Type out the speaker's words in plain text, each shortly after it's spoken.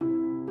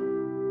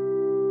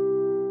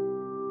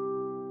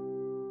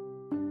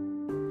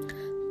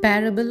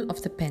Parable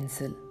of the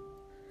Pencil.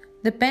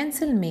 The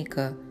pencil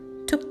maker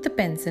took the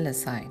pencil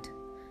aside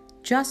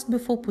just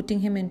before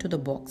putting him into the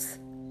box.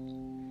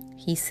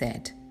 He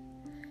said,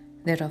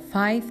 "There are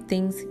 5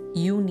 things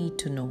you need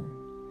to know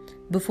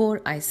before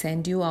I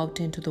send you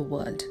out into the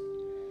world.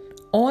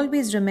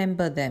 Always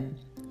remember them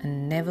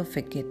and never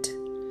forget.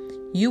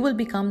 You will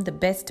become the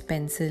best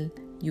pencil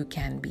you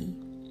can be.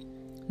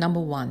 Number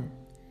 1.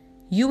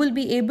 You will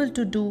be able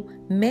to do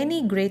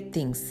many great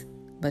things,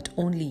 but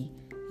only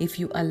if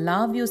you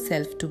allow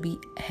yourself to be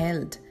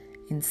held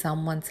in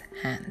someone's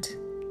hand.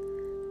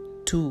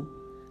 2.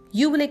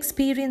 You will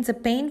experience a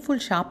painful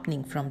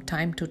sharpening from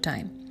time to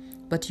time,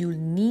 but you'll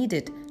need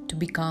it to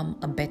become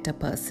a better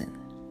person.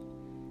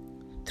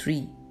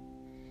 3.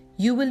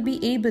 You will be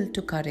able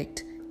to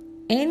correct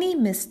any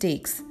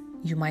mistakes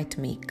you might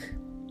make.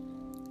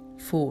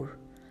 4.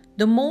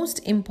 The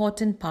most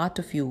important part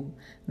of you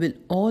will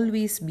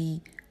always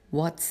be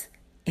what's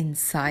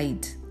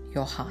inside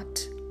your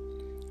heart.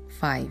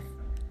 5.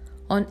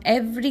 On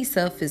every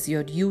surface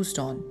you're used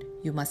on,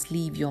 you must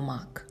leave your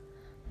mark.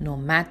 No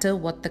matter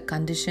what the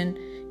condition,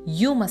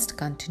 you must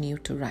continue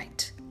to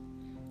write."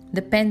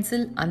 The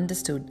pencil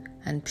understood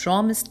and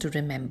promised to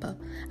remember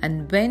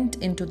and went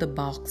into the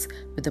box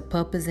with a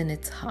purpose in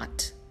its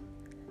heart.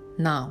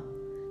 Now,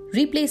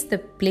 replace the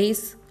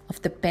place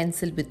of the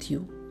pencil with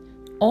you.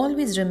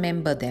 Always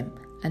remember them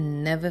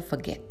and never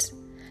forget,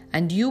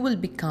 and you will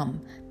become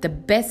the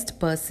best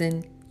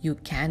person you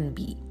can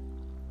be.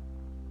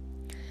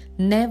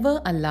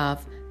 Never allow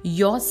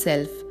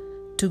yourself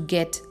to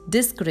get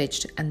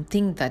discouraged and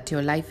think that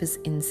your life is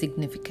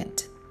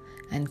insignificant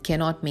and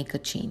cannot make a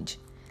change.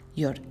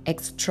 You're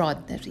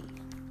extraordinary.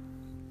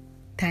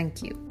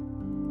 Thank you.